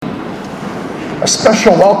A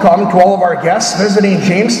special welcome to all of our guests visiting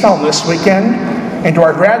Jamestown this weekend and to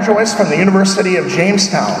our graduates from the University of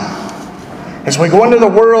Jamestown. As we go into the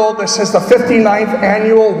world, this is the 59th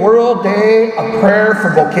annual World Day of Prayer for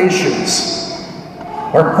Vocations.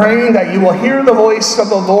 We're praying that you will hear the voice of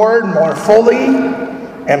the Lord more fully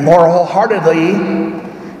and more wholeheartedly,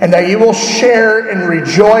 and that you will share and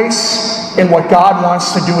rejoice in what God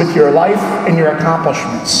wants to do with your life and your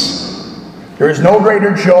accomplishments. There is no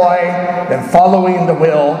greater joy than following the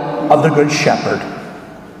will of the Good Shepherd.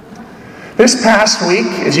 This past week,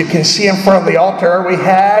 as you can see in front of the altar, we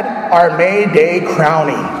had our May Day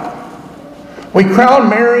crowning. We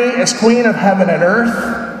crowned Mary as Queen of Heaven and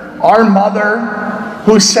Earth, our mother,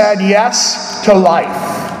 who said yes to life.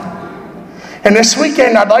 And this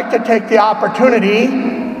weekend, I'd like to take the opportunity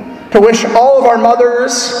to wish all of our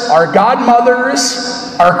mothers, our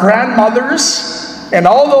godmothers, our grandmothers, and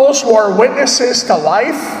all those who are witnesses to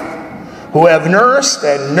life, who have nursed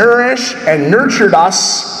and nourished and nurtured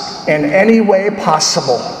us in any way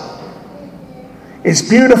possible. It's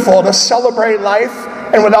beautiful to celebrate life,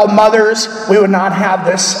 and without mothers, we would not have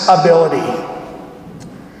this ability.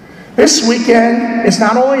 This weekend is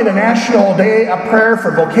not only the National Day of Prayer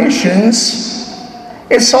for Vocations,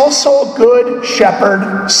 it's also Good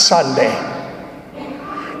Shepherd Sunday.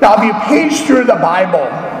 Now, if you page through the Bible,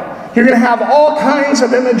 you're going to have all kinds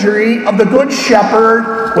of imagery of the Good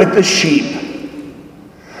Shepherd with the sheep.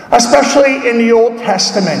 Especially in the Old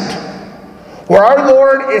Testament, where our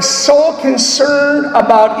Lord is so concerned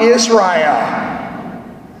about Israel.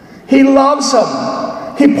 He loves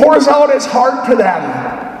them. He pours out his heart to them.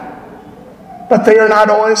 But they are not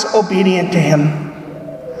always obedient to him.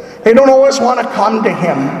 They don't always want to come to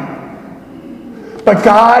him. But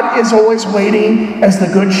God is always waiting as the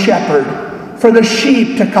Good Shepherd for the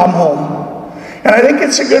sheep to come home. And I think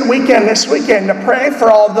it's a good weekend this weekend to pray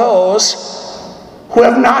for all those who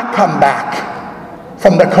have not come back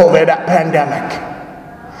from the COVID pandemic.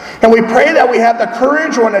 And we pray that we have the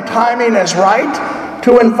courage when the timing is right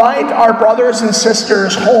to invite our brothers and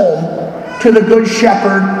sisters home to the Good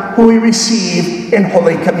Shepherd who we receive in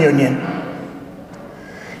Holy Communion.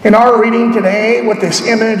 In our reading today with this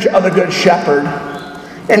image of the Good Shepherd,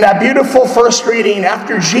 in that beautiful first reading,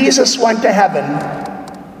 after Jesus went to heaven,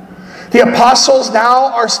 the apostles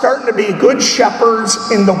now are starting to be good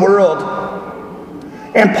shepherds in the world.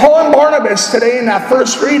 And Paul and Barnabas today in that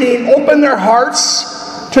first reading open their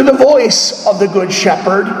hearts to the voice of the Good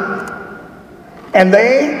Shepherd, and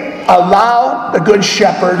they allow the Good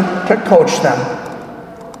Shepherd to coach them.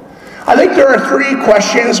 I think there are three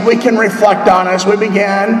questions we can reflect on as we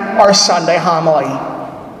begin our Sunday homily.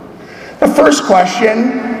 The first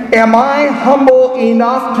question, am I humble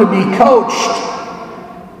enough to be coached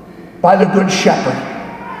by the Good Shepherd?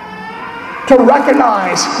 To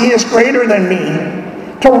recognize he is greater than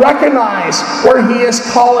me. To recognize where he is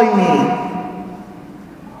calling me.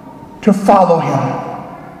 To follow him.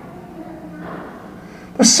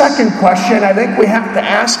 The second question I think we have to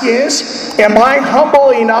ask is, am I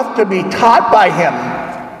humble enough to be taught by him?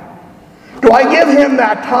 Do I give him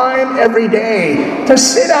that time every day to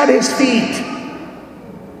sit at his feet?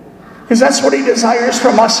 Because that's what he desires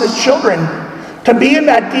from us as children, to be in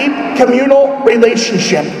that deep communal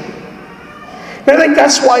relationship. And I think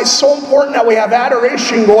that's why it's so important that we have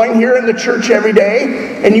adoration going here in the church every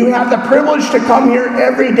day, and you have the privilege to come here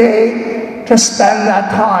every day to spend that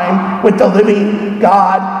time with the living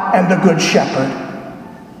God and the Good Shepherd.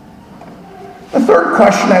 The third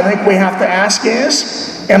question I think we have to ask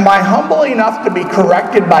is, am I humble enough to be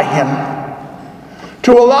corrected by him?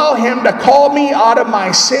 To allow him to call me out of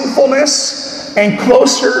my sinfulness and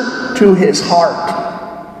closer to his heart.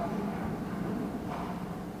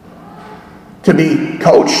 To be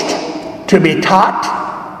coached, to be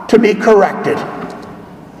taught, to be corrected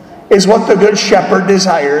is what the Good Shepherd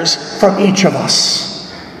desires from each of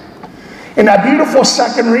us. In that beautiful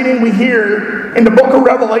second reading we hear in the book of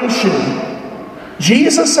Revelation,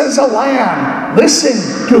 Jesus as a lamb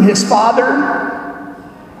listened to his Father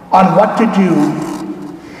on what to do.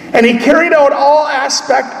 And he carried out all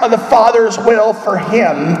aspects of the Father's will for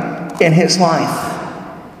him in his life.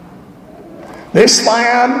 This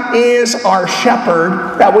lamb is our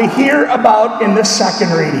shepherd that we hear about in this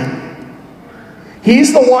second reading.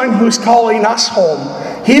 He's the one who's calling us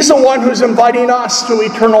home. He's the one who's inviting us to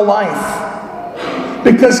eternal life.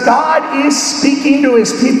 Because God is speaking to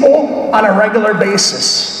his people on a regular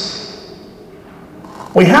basis.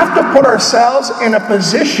 We have to put ourselves in a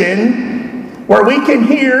position where we can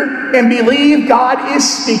hear and believe God is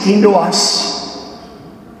speaking to us.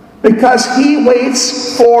 Because he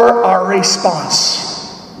waits for our response.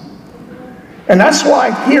 And that's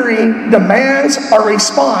why hearing demands a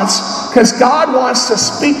response, because God wants to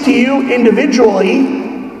speak to you individually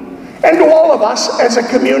and to all of us as a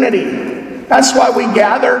community. That's why we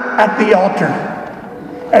gather at the altar,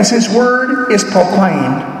 as His Word is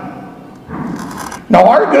proclaimed. Now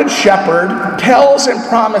our Good Shepherd tells and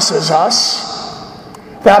promises us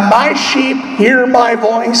that my sheep hear my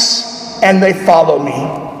voice and they follow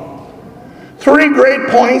me. 3 great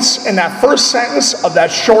points in that first sentence of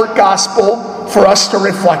that short gospel for us to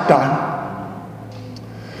reflect on.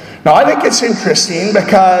 Now I think it's interesting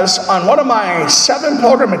because on one of my 7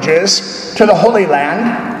 pilgrimages to the Holy Land,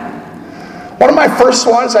 one of my first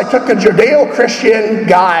ones, I took a Judeo-Christian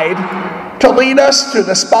guide to lead us to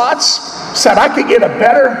the spots so that I could get a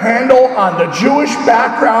better handle on the Jewish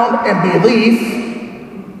background and belief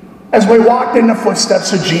as we walked in the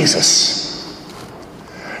footsteps of Jesus.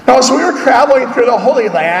 Now, as we were traveling through the Holy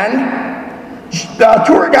Land, the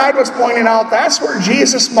tour guide was pointing out that's where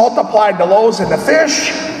Jesus multiplied the loaves and the fish.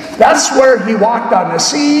 That's where He walked on the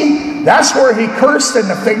sea. That's where He cursed and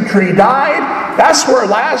the fig tree died. That's where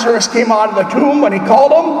Lazarus came out of the tomb when He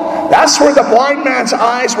called him. That's where the blind man's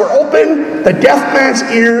eyes were opened. The deaf man's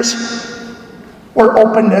ears were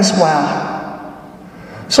opened as well.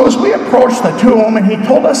 So as we approached the tomb and He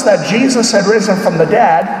told us that Jesus had risen from the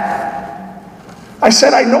dead, I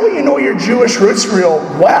said, I know you know your Jewish roots real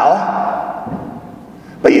well,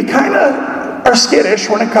 but you kind of are skittish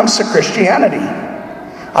when it comes to Christianity.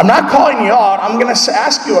 I'm not calling you out. I'm going to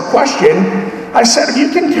ask you a question. I said, if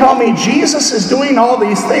you can tell me Jesus is doing all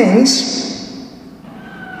these things,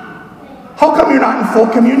 how come you're not in full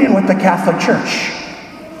communion with the Catholic Church?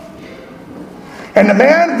 And the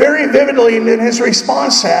man very vividly in his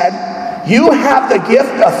response said, you have the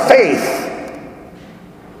gift of faith.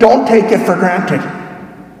 Don't take it for granted.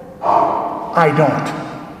 I don't.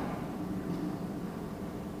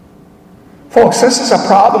 Folks, this is a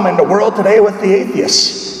problem in the world today with the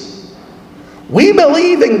atheists. We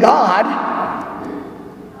believe in God.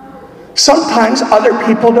 Sometimes other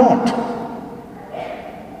people don't.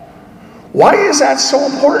 Why is that so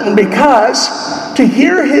important? Because to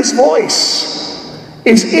hear His voice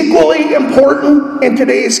is equally important in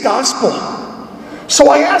today's gospel. So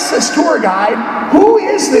I asked this tour guide, who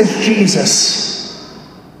is this Jesus?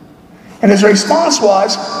 And his response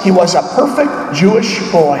was, he was a perfect Jewish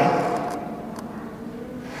boy.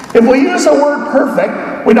 If we use the word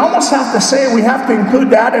perfect, we'd almost have to say we have to include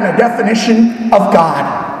that in a definition of God.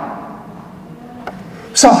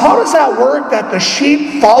 So how does that work that the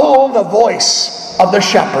sheep follow the voice of the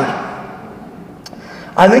shepherd?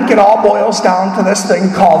 I think it all boils down to this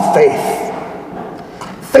thing called faith.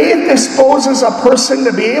 Faith disposes a person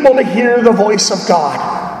to be able to hear the voice of God.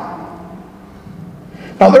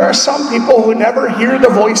 Now there are some people who never hear the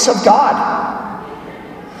voice of God.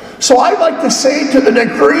 So I'd like to say, to the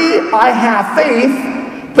degree I have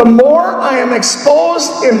faith, the more I am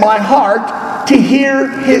exposed in my heart to hear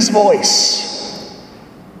His voice.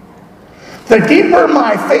 The deeper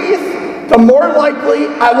my faith, the more likely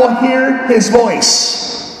I will hear His voice.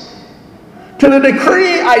 To the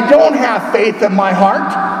degree I don't have faith in my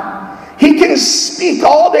heart, He can speak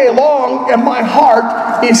all day long and my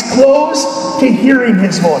heart is closed to hearing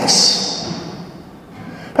His voice.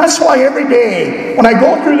 That's why every day when I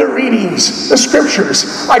go through the readings, the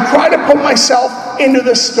scriptures, I try to put myself into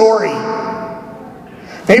the story.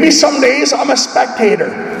 Maybe some days I'm a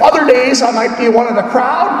spectator. Other days I might be one of the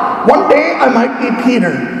crowd. One day I might be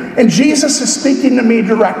Peter. And Jesus is speaking to me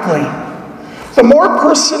directly. The more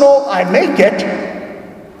personal I make it,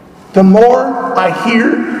 the more I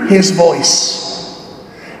hear His voice.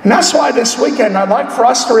 And that's why this weekend I'd like for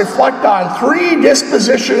us to reflect on 3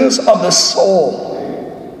 dispositions of the soul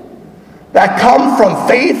that come from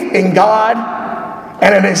faith in God,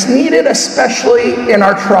 and it is needed especially in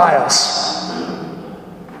our trials.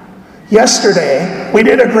 Yesterday, we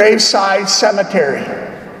did a graveside cemetery.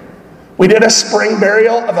 We did a spring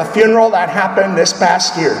burial of a funeral that happened this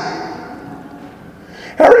past year.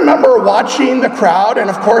 I remember watching the crowd, and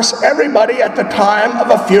of course everybody at the time of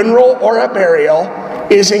a funeral or a burial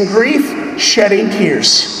is in grief, shedding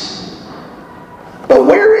tears. But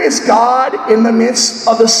where is God in the midst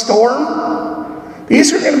of the storm?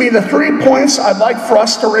 These are going to be the 3 points I'd like for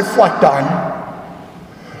us to reflect on.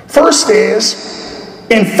 First is,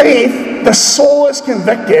 in faith, the soul is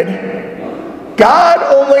convicted. God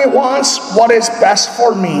only wants what is best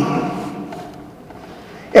for me.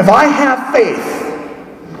 If I have faith,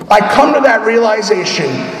 I come to that realization,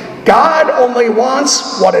 God only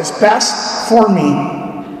wants what is best for me.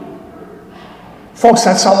 Folks,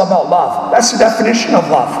 that's all about love. That's the definition of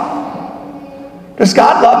love. Does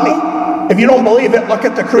God love me? If you don't believe it, look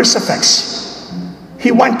at the crucifix.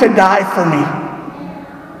 He went to die for me.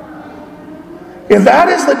 If that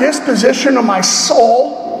is the disposition of my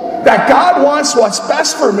soul, that God wants what's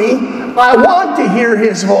best for me, I want to hear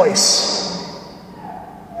His voice.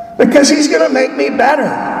 Because He's going to make me better.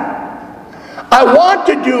 I want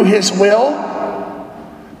to do His will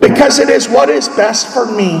because it is what is best for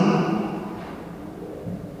me.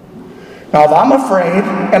 Now, if I'm afraid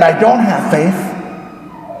and I don't have faith,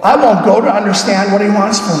 I won't go to understand what He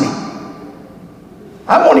wants for me.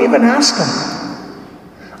 I won't even ask Him.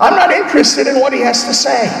 I'm not interested in what He has to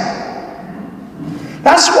say.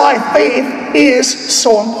 That's why faith is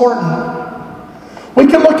so important. We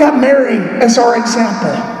can look at Mary as our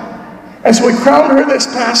example. As we crowned her this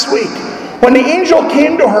past week, when the angel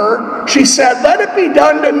came to her, she said, "Let it be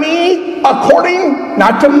done to me according,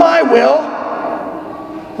 not to my will,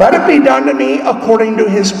 let it be done to me according to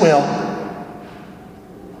His will."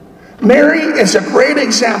 Mary is a great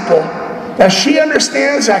example that she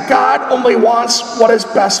understands that God only wants what is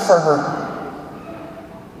best for her.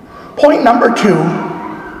 Point number 2,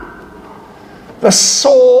 the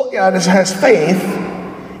soul that has faith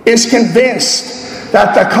is convinced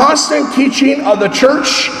that the constant teaching of the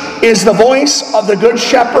church is the voice of the Good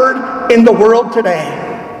Shepherd in the world today.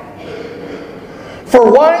 For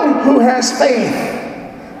one who has faith,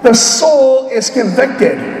 the soul is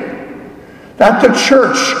convicted that the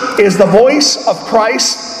church is the voice of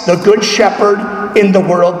Christ, the Good Shepherd in the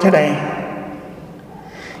world today.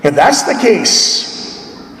 If that's the case,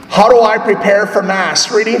 how do I prepare for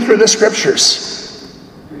Mass, reading through the Scriptures?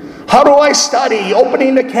 How do I study,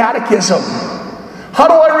 opening the Catechism? How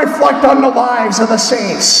do I reflect on the lives of the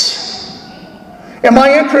saints? Am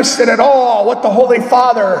I interested at all what the Holy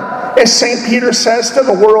Father, as St. Peter says to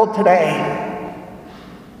the world today?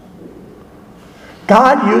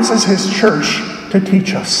 God uses His church to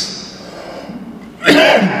teach us.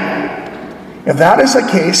 If that is the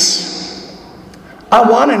case, I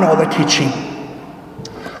want to know the teaching.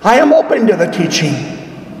 I am open to the teaching.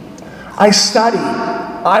 I study,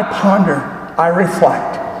 I ponder, I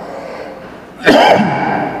reflect.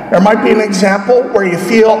 There might be an example where you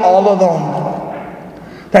feel all alone,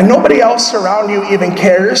 that nobody else around you even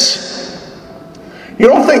cares. You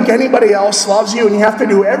don't think anybody else loves you and you have to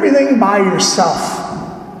do everything by yourself.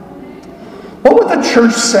 What would the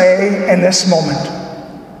church say in this moment?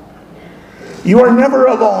 You are never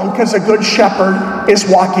alone because the Good Shepherd is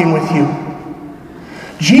walking with you.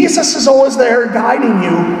 Jesus is always there guiding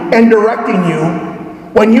you and directing you.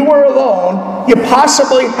 When you were alone, you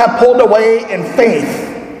possibly have pulled away in faith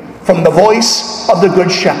from the voice of the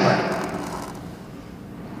Good Shepherd.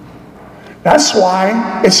 That's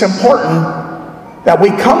why it's important that we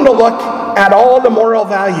come to look at all the moral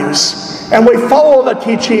values and we follow the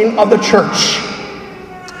teaching of the church.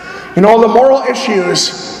 You know, the moral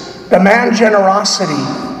issues demand generosity.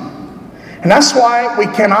 And that's why we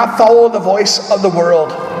cannot follow the voice of the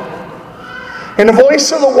world. In the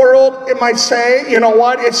voice of the world, it might say, you know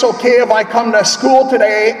what, it's okay if I come to school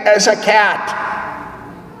today as a cat.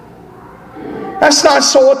 That's not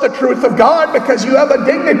so with the truth of God, because you have a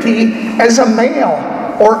dignity as a male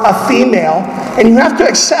or a female, and you have to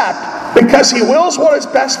accept, because He wills what is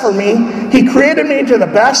best for me, He created me to the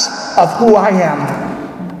best of who I am.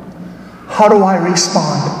 How do I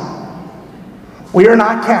respond? We are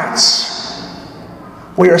not cats.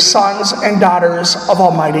 We are sons and daughters of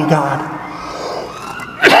Almighty God.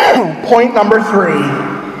 Point number 3,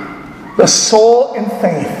 the soul in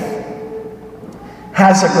faith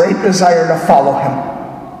has a great desire to follow Him.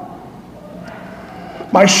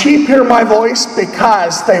 My sheep hear my voice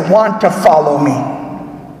because they want to follow me.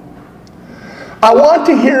 I want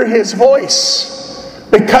to hear His voice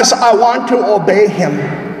because I want to obey Him.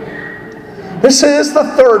 This is the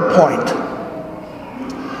third point.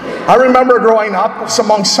 I remember growing up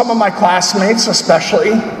among some of my classmates,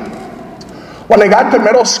 especially, when I got to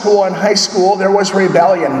middle school and high school, there was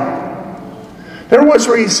rebellion. There was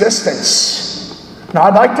resistance. Now,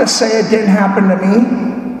 I'd like to say it didn't happen to me,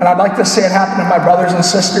 and I'd like to say it happened to my brothers and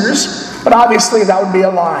sisters, but obviously that would be a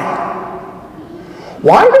lie.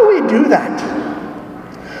 Why do we do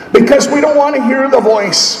that? Because we don't want to hear the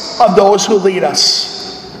voice of those who lead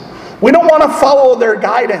us. We don't want to follow their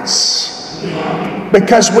guidance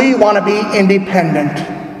because we want to be independent.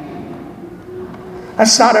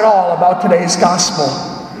 That's not at all about today's gospel.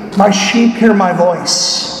 My sheep hear my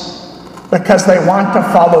voice because they want to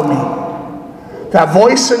follow me. That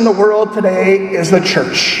voice in the world today is the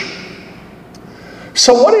church.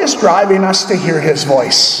 So what is driving us to hear His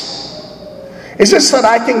voice? Is this that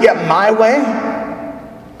I can get my way?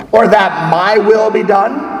 Or that my will be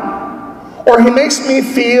done? Or He makes me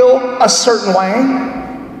feel a certain way?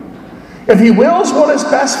 If he wills what is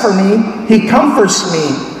best for me, he comforts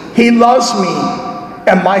me, he loves me,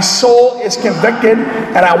 and my soul is convicted,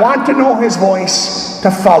 and I want to know his voice to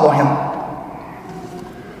follow him.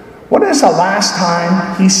 When is the last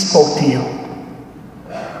time he spoke to you?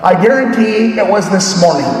 I guarantee it was this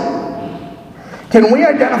morning. Can we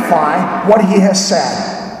identify what he has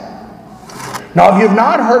said? Now, if you've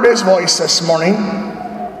not heard his voice this morning,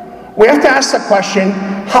 we have to ask the question,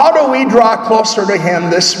 how do we draw closer to him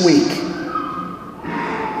this week?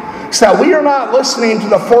 So that we are not listening to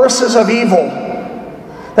the forces of evil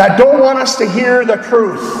that don't want us to hear the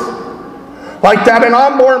truth. Like that an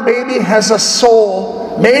unborn baby has a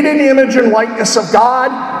soul made in the image and likeness of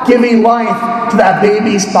God, giving life to that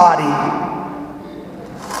baby's body.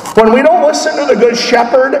 When we don't listen to the Good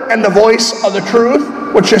Shepherd and the voice of the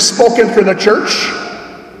truth, which is spoken through the church,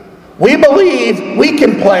 we believe we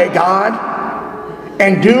can play God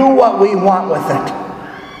and do what we want with it.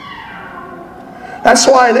 That's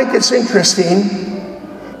why I think it's interesting,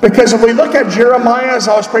 because if we look at Jeremiah, as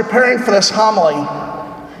I was preparing for this homily,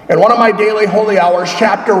 in one of my daily holy hours,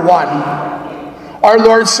 chapter 1, our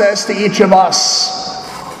Lord says to each of us,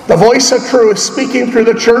 the voice of truth speaking through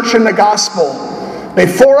the church and the gospel,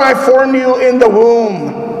 before I formed you in the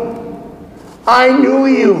womb, I knew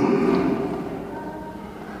you.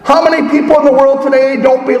 How many people in the world today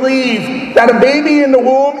don't believe that a baby in the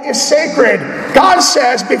womb is sacred? God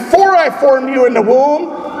says, before I formed you in the womb,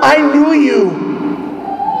 I knew you.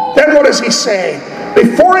 Then what does he say?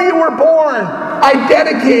 Before you were born, I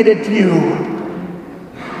dedicated you.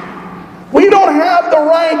 We don't have the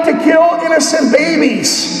right to kill innocent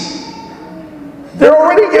babies. They're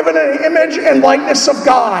already given an image and likeness of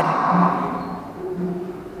God.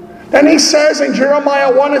 Then he says in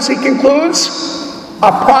Jeremiah 1 as he concludes, a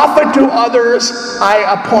prophet to others I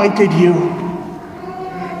appointed you.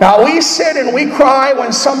 Now we sit and we cry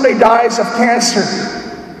when somebody dies of cancer,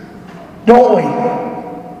 don't we?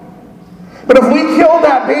 But if we kill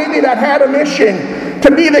that baby that had a mission to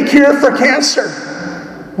be the cure for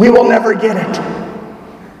cancer, we will never get it.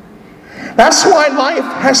 That's why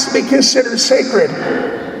life has to be considered sacred.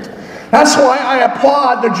 That's why I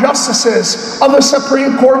applaud the justices of the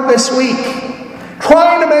Supreme Court this week,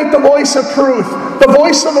 trying to make the voice of truth, the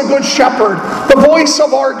voice of the Good Shepherd, the voice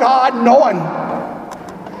of our God known,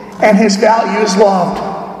 and his values loved.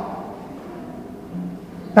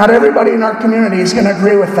 Not everybody in our community is going to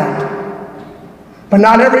agree with that. But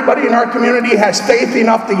not everybody in our community has faith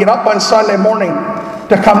enough to get up on Sunday morning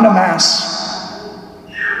to come to Mass.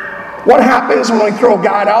 What happens when we throw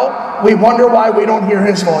God out? We wonder why we don't hear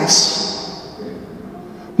his voice.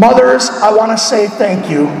 Mothers, I want to say thank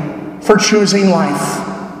you for choosing life.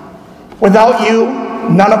 Without you,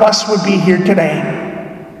 none of us would be here today.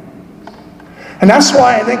 And that's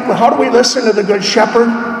why I think, how do we listen to the Good Shepherd?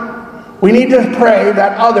 We need to pray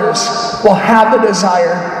that others will have the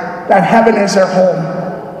desire that heaven is their home.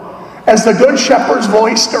 As the Good Shepherd's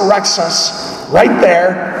voice directs us right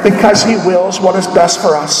there, because he wills what is best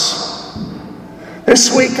for us.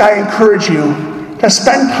 This week I encourage you to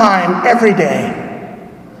spend time every day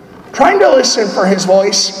trying to listen for his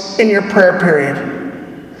voice in your prayer period.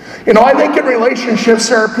 You know, I think in relationships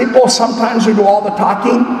there are people sometimes who do all the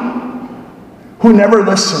talking who never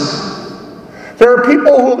listen. There are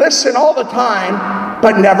people who listen all the time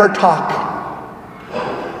but never talk.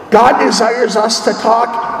 God desires us to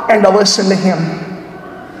talk and to listen to him.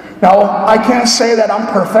 Now, I can't say that I'm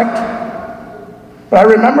perfect. But I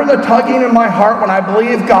remember the tugging in my heart when I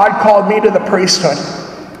believed God called me to the priesthood.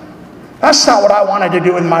 That's not what I wanted to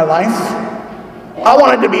do in my life. I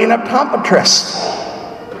wanted to be an optometrist.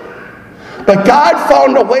 But God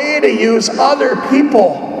found a way to use other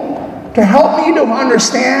people to help me to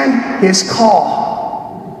understand his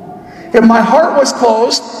call. If my heart was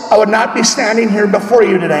closed, I would not be standing here before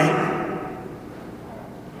you today.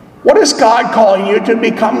 What is God calling you to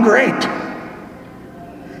become great?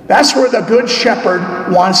 That's where the Good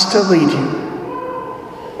Shepherd wants to lead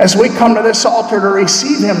you. As we come to this altar to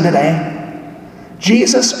receive him today,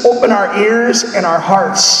 Jesus, open our ears and our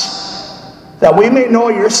hearts that we may know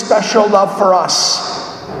your special love for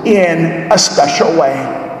us in a special way.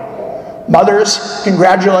 Mothers,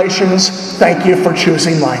 congratulations. Thank you for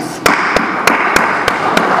choosing life.